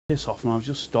piss off, man. I've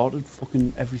just started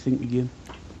fucking everything again.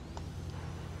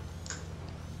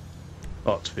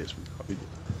 Oh, it's Facebook.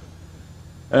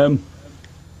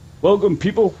 Welcome,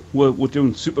 people. We're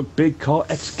doing Super Big Car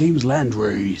X Games Land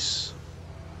Race.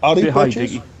 Howdy, say hi, bitches.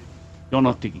 Diggy. You're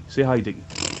not Diggy. Say hi, Diggy.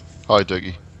 Hi,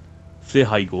 Diggy. Say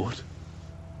hi, Gord.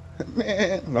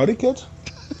 Howdy, kids.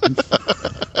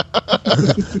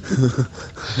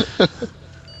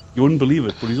 You wouldn't believe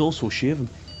it, but he's also shaving.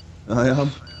 I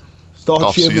am. Start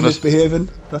I've shaving seen and it. misbehaving.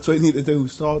 That's what you need to do.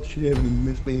 Start shaving and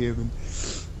misbehaving.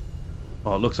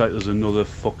 Oh, it looks like there's another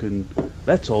fucking...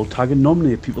 Let's all tag and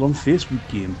nominate people on Facebook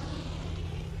game.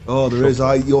 Oh, there is.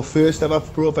 Your first ever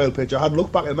profile picture. I had a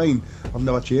look back at mine. I've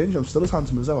never changed. I'm still as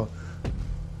handsome as ever.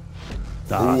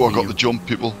 Oh, I got the jump,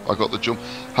 people. I got the jump.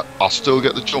 I still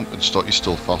get the jump and you're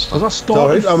still faster. Because I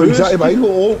started I'm first. exactly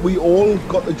right. We all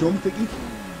got the jump, Dickie.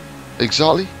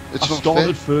 Exactly. It's I not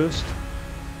started fair. first,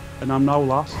 and I'm now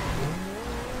last.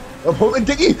 I'm humping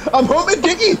Dickie. I'm humping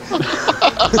Dickie.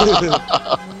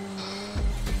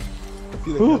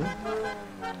 Ooh.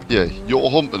 Yeah, you're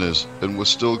humping us, and we're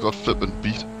still got flipping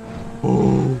beat.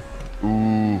 Oh.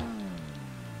 Ooh.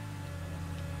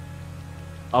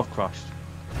 I've crashed.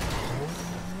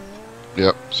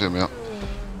 Yep, same here.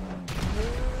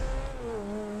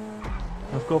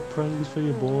 I've got presents for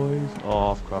you boys.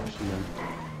 Oh, I've crashed again.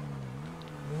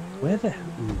 Where the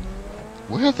hell?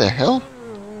 Where the hell?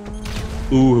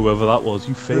 Ooh, whoever that was,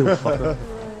 you failed, fucker.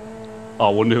 Oh, I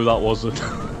wonder who that was.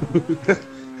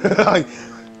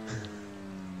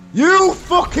 You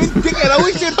fucking dickhead! I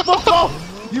wish you'd fuck off!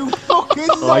 You fucking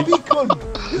lobby cunt!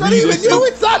 Is that even you?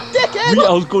 It's that dickhead!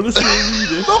 I was going to say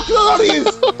read it. Fuck that is!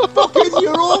 Fucking,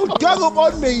 you're all gang up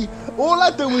on me! All I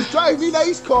do is drive me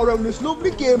nice car around this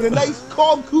lovely game in a nice,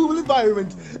 calm, cool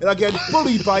environment, and I get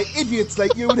bullied by idiots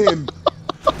like you and him.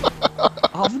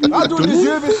 I don't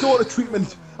deserve this sort of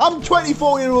treatment. I'm a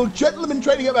 24-year-old gentleman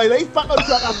trying to get my life back on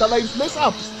track after life's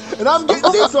mishaps, and I'm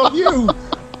getting this off you!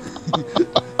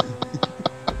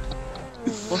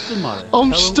 What's the matter?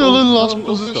 I'm still in last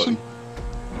position.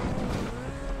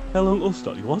 Hello, Uncle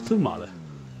Stotty. What's the matter?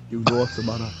 You know what's the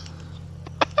matter.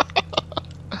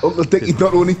 Uncle Dickie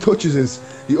not only touches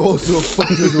us, he also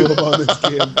fucks us over on this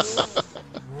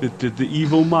game. Did the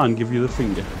evil man give you the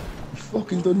finger? He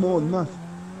fucking done more than that.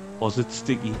 Was it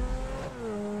sticky?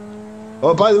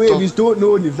 Oh, by the way, if you don't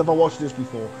know and you've never watched this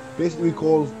before, basically we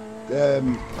call, I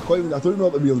don't even know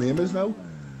what the real name is now.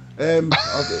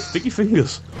 Sticky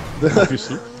fingers,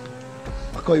 obviously.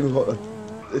 I can't even got it.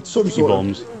 It's some Sticky sort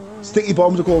bombs. of... Sticky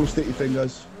bombs, I call them sticky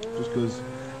fingers. Just because,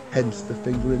 hence the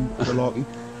fingering malarkey.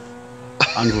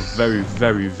 And we're very,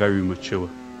 very, very mature.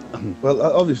 Well,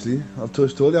 obviously, I've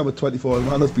told you I'm a 24-year-old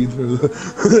man that's been through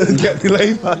getting my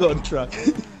life back on track.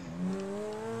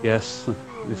 Yes,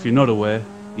 if you're not aware,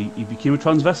 he became a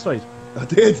transvestite. I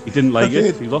did. He didn't like I it.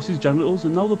 did. He lost his genitals,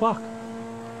 and now they're back.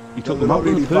 He took They're them not out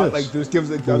really with the back, purse. like, just gives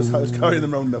it, I was carrying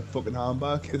them around the fucking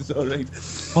handbag. It's alright.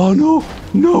 Oh no!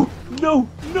 No! No!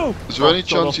 No! Is there any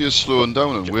chance you're slowing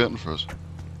down and waiting for us?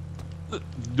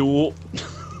 No.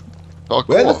 Oh,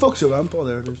 Where go the on. fuck's your ramp? Oh,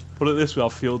 there it is. Put it this way, I'll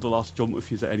failed the last jump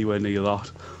if you're anywhere near that.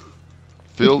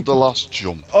 Failed the last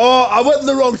jump. Oh, I went on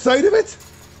the wrong side of it.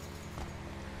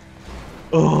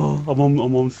 Oh, I'm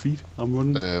on feet. I'm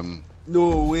running.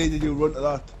 No way did you run to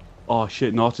that. Oh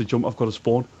shit! No, it's a jump. I've got to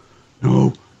spawn.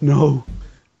 No! No!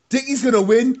 Dickie's gonna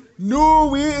win. No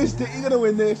way is Dickie gonna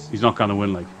win this. He's not gonna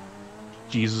win. Like,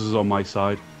 Jesus is on my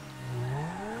side.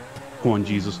 Come on,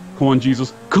 Jesus. Come on,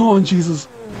 Jesus. Come on, Jesus.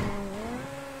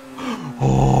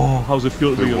 Oh, how's it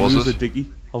feel to be a Who was loser, it?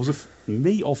 Diggy? How's it?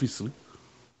 Me, obviously.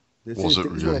 This Was is it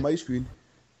Dickie's really? on my screen.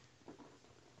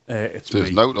 It's There's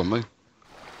me. note on me.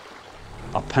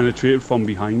 I penetrated from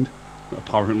behind,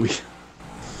 apparently.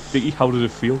 Diggy, how did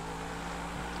it feel?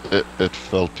 It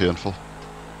felt painful.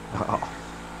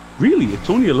 Really? It's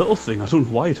only a little thing. I don't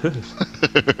know why it hurts.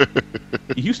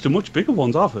 You're used to much bigger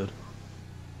ones, I've heard.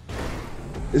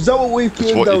 Is that what we've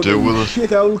came what you down do to? with it.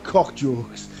 Shit old cock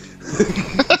jokes.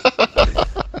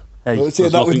 Hey, I would say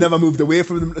there's that nothing, we never moved away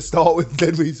from them to start with,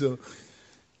 did we? So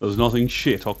there's nothing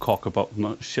shit or cock about...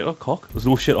 Not shit or cock? There's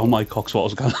no shit on my cock's what I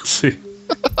was going to say.